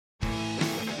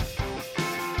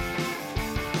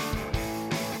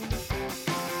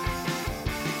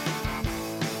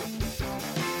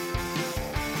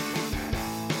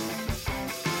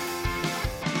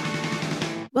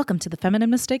Welcome to the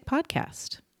Feminine Mistake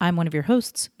Podcast. I'm one of your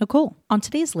hosts, Nicole. On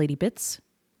today's Lady Bits,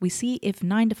 we see if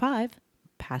 9 to 5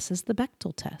 passes the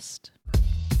Bechdel test.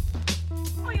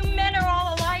 Oh, you men are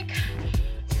all alike.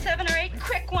 7 or 8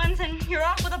 quick ones and you're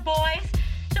off with the boys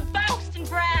to boast and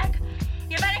brag.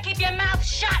 You better keep your mouth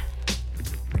shut.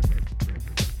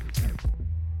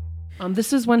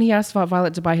 This is when he asked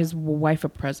Violet to buy his wife a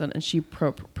present, and she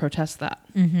protests that.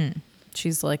 Mm-hmm.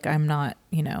 She's like, I'm not,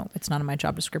 it's not in my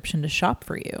job description to shop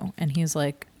for you. And he's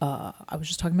like, I was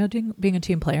just talking about being a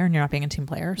team player, and you're not being a team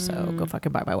player, so go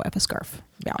fucking buy my wife a scarf.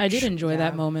 Ouch. I did enjoy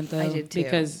that moment, though. I did too.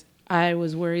 Because I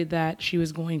was worried that she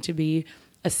was going to be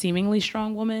a seemingly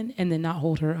strong woman and then not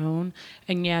hold her own.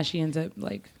 And yeah, she ends up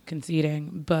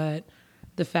conceding, but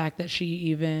the fact that she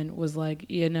even was like,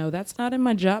 that's not in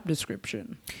my job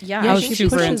description. Yeah, I I was think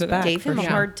super she into that. gave him a for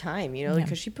hard time, Yeah.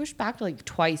 because she pushed back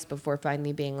twice before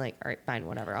finally being like, all right, fine,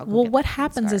 whatever. I'll go Well, get what the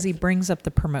happens is he scarf. brings up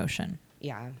the promotion,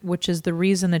 Yeah. which is the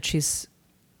reason that she's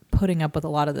putting up with a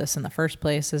lot of this in the first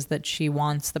place, is that she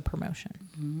wants the promotion.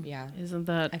 Yeah. Isn't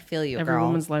that I feel you, every girl.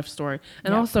 woman's life story?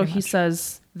 And Yeah, also, pretty he much.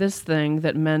 says this thing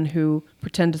that men who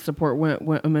pretend to support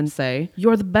women say: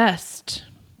 "You're the best.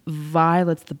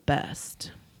 Violet's the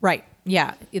best." Right.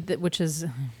 Yeah. Which is,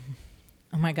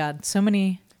 oh my God, so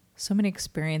many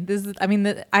experiences. I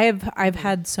mean, I've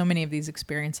had so many of these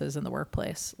experiences in the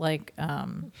workplace,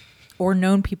 or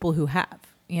known people who have,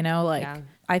 Yeah.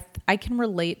 I can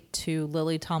relate to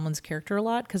Lily Tomlin's character a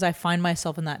lot, because I find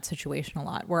myself in that situation a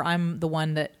lot, where I'm the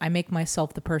one that I make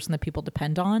myself the person that people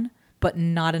depend on, but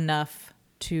not enough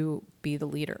to be the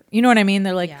leader. You know what I mean?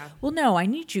 They're like, Yeah. well, no, I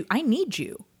need you,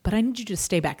 but I need you to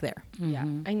stay back there. Yeah.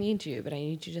 I need you, but I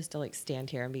need you just to stand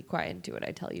here and be quiet and do what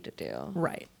I tell you to do.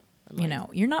 Right.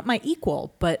 You're not my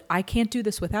equal, but I can't do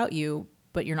this without you,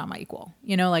 but you're not my equal.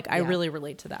 I really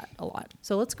relate to that a lot.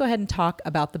 So let's go ahead and talk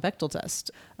about the Bechdel test.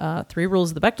 3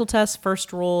 rules of the Bechdel test.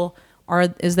 First rule,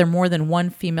 is there more than one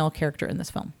female character in this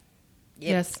film?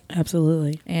 Yes.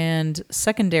 Absolutely. And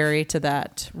secondary to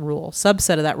that rule,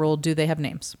 subset of that rule, do they have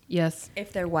names? Yes.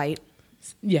 If they're white.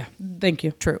 Yeah. Thank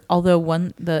you. True. Although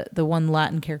the one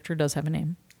Latin character does have a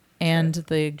name. And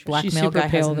the black She's male super guy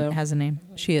pale, though. has a name.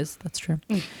 She is. That's true.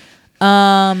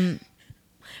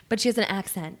 But she has an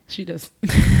accent. She does.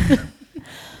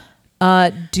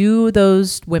 Do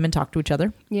those women talk to each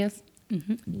other? Yes.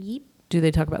 Yeep. Do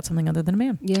they talk about something other than a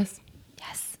man? Yes.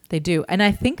 Yes. They do. And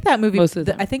I think that movie, Most of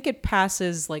the time. I think it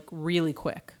passes really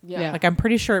quick. Yeah. I'm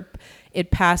pretty sure it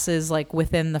passes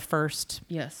within the first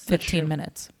Yes. 15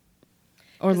 minutes.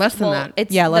 Or less than that.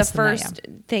 It's Yeah, less the than that, first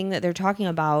thing that they're talking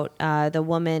about, the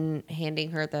woman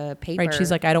handing her the paper. Right.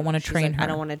 She's like, I don't want to She's train like, her. I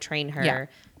don't want to train her. Yeah.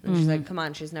 And she's like, come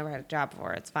on, she's never had a job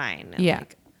before. It's fine. And Yeah.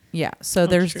 Yeah. So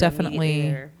there's true.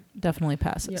 definitely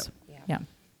passes. Yeah.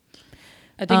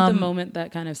 I think the moment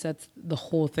that kind of sets the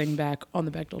whole thing back on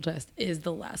the Bechdel test is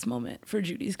the last moment for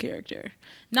Judy's character.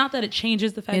 Not that it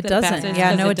changes the fact It that doesn't. it passes. Yeah,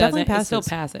 'cause no, it definitely doesn't. It still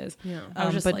passes. passes. Yeah. I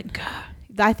was just but like, God.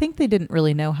 I think they didn't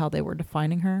really know how they were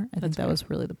defining her. I think that was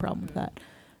really the problem with that.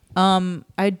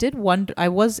 I did wonder, I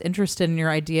was interested in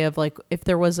your idea of if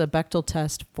there was a Bechdel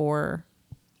test or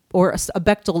a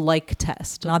Bechdel-like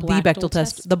test, not the Blachdel Bechdel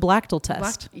test, the Blachdel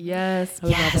test. Yes.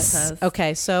 Yes.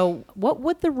 Okay, so what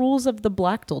would the rules of the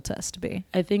Blachdel test be?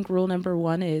 I think rule number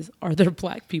 1 is, are there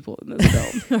black people in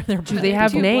this film? Do they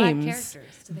have Two black names?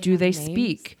 characters. Do they have names?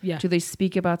 speak? Yeah. Do they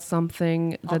speak about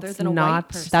something Other that's than a white not?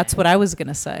 person. That's what I was going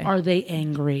to say. Are they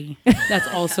angry? That's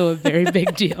also a very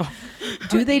big deal.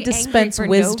 Do they Angry dispense for no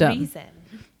wisdom? reason.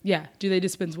 Yeah. Do they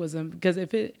dispense wisdom? Because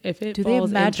if it Do they have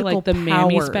falls into magical the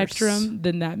mammy powers? spectrum,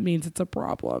 then that means it's a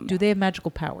problem. Do they have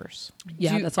magical powers?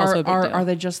 Yeah, Do- that's also a big deal. Are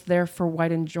they just there for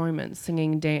white enjoyment,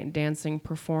 singing, dancing,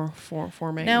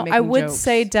 performing? Now, making I would jokes?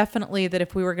 say definitely that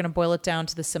if we were going to boil it down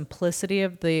to the simplicity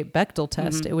of the Bechdel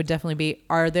test, it would definitely be,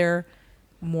 is there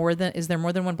more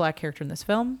than one black character in this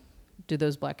film? Do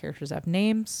those black characters have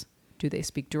names? Do they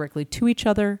speak directly to each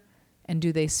other? And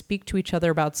do they speak to each other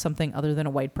about something other than a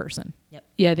white person?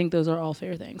 Yeah, I think those are all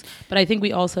fair things. But I think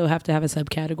we also have to have a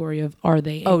subcategory of, are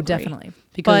they angry? Oh, definitely.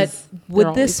 Because but they're would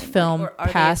always this angry. film Or are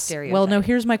they a pass? stereotype? Well, no,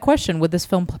 here's my question. Would this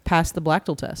film pass the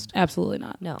Blachdel test? Absolutely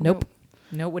not. No. Nope.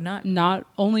 No, it would not. Not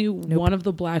only one of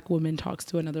the black women talks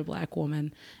to another black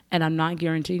woman, and I'm not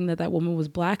guaranteeing that woman was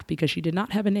black because she did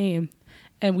not have a name,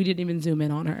 and we didn't even zoom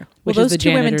in on her. Well, Which those is the two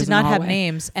women janitors did in the not have hallway.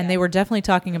 names, and they were definitely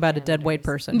talking about a dead white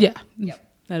person. Yeah,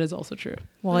 that is also true.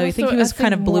 Well, And I think also, he was I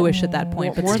kind of think bluish at that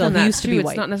point, but more still, than he that, used to too, be it's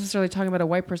white. not necessarily talking about a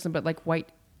white person, but white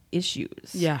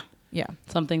issues. Yeah, Yeah,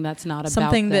 something that's not about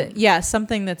something them.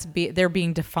 something that's they're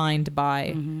being defined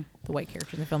by the white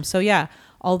character in the film. So yeah,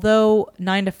 although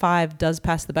 9 to 5 does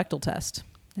pass the Bechdel test,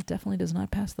 It definitely does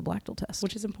not pass the Blackdale test.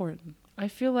 which is important. I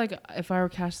feel like if I were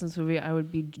cast in this movie, I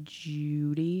would be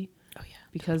Judy. Oh yeah.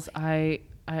 Because I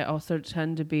also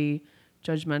tend to be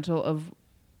judgmental of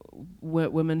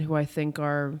women who I think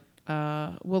are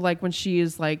like when she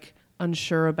is like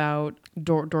unsure about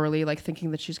Dorley, like thinking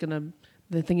that she's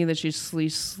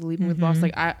sleeping with Boss.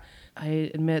 Like I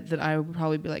admit that I would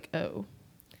probably be like, oh,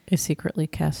 I secretly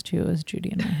cast you as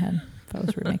Judy in my head if I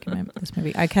was remaking this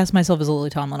movie. I cast myself as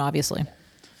Lily Tomlin, obviously.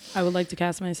 I would like to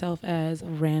cast myself as a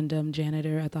random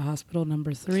janitor at the hospital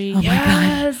number 3. Oh my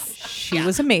god, she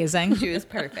was amazing. She was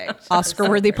perfect.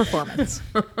 Oscar-worthy performance.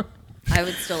 I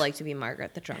would still like to be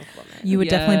Margaret, the drunk woman. You would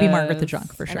definitely be Margaret the Yes.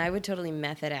 drunk for sure. And I would totally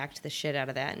method act the shit out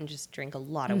of that and just drink a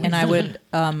lot of whiskey. And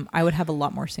I would have a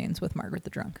lot more scenes with Margaret the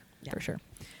drunk for sure.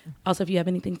 Also, if you have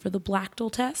anything for the Blackdale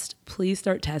test, please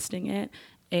start testing it.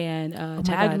 And my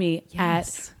tag God, me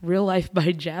yes. at Real Life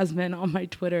by Jasmine on my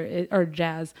Twitter, or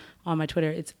Jazz on my Twitter.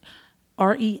 It's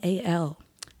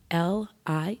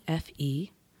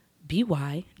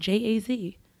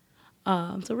RealLifeByJaz.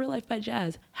 So Real Life by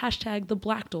Jazz. Hashtag the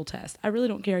Blackdale test. I really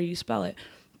don't care how you spell it,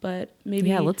 but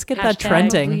maybe let's get that hashtag-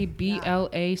 trending.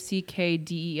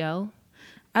 BLACKDEL.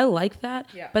 I like that,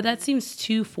 but that seems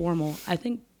too formal. I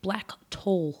think Black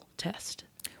Toll test.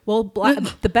 Well,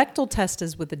 the Bechdel test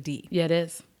is with a D. Yeah, it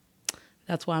is.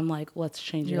 That's why I'm like, let's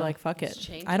change it. You're up. like, fuck it.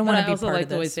 change I don't But want I to be also part like of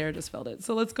the way this. Sarah just spelled it.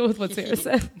 So let's go with what Sarah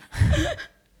said.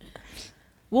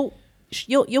 Well,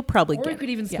 you'll probably Or get you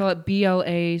could even yeah. spell it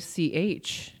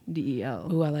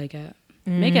BLACHDEL. Ooh, I like it.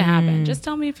 Make it happen. Just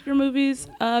tell me if your movies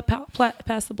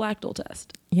pass the Blackdale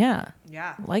test. Yeah.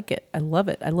 Yeah. Like it. I love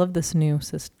it. I love this new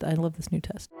test.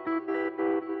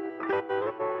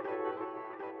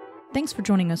 Thanks for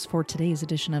joining us for today's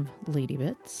edition of Lady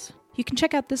Bits. You can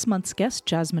check out this month's guest,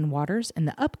 Jasmine Waters, in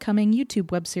the upcoming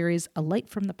YouTube web series A Light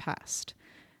from the Past,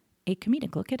 a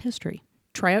comedic look at history.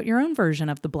 Try out your own version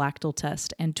of the Blackdale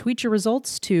test and tweet your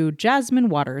results to Jasmine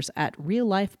Waters at Real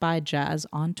Life by Jazz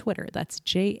on Twitter. That's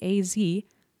JAZ,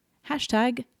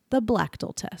 hashtag the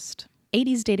Blackdale test.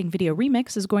 80s Dating Video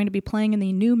Remix is going to be playing in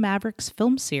the new Mavericks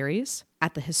film series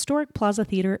at the Historic Plaza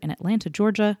Theater in Atlanta,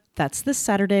 Georgia. That's this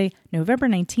Saturday, November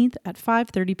 19th at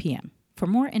 5:30 p.m. For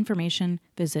more information,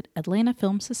 visit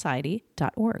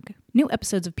atlantafilmsociety.org. New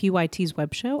episodes of PYT's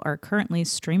web show are currently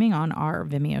streaming on our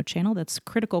Vimeo channel. That's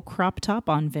Critical Crop Top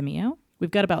on Vimeo. We've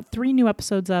got about 3 new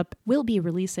episodes up. We'll be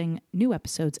releasing new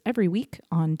episodes every week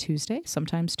on Tuesday,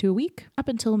 sometimes 2 a week, up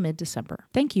until mid-December.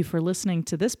 Thank you for listening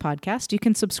to this podcast. You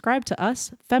can subscribe to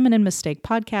us, Feminine Mistake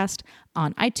Podcast,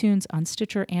 on iTunes, on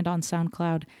Stitcher, and on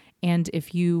SoundCloud. And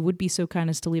if you would be so kind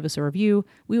as to leave us a review,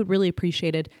 we would really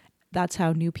appreciate it. That's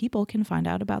how new people can find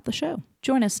out about the show.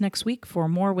 Join us next week for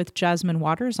more with Jasmine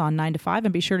Waters on 9 to 5,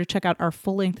 and be sure to check out our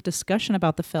full-length discussion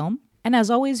about the film. And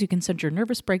as always, you can send your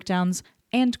nervous breakdowns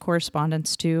and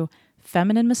correspondence to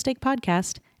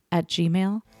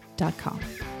femininemistakepodcast@gmail.com.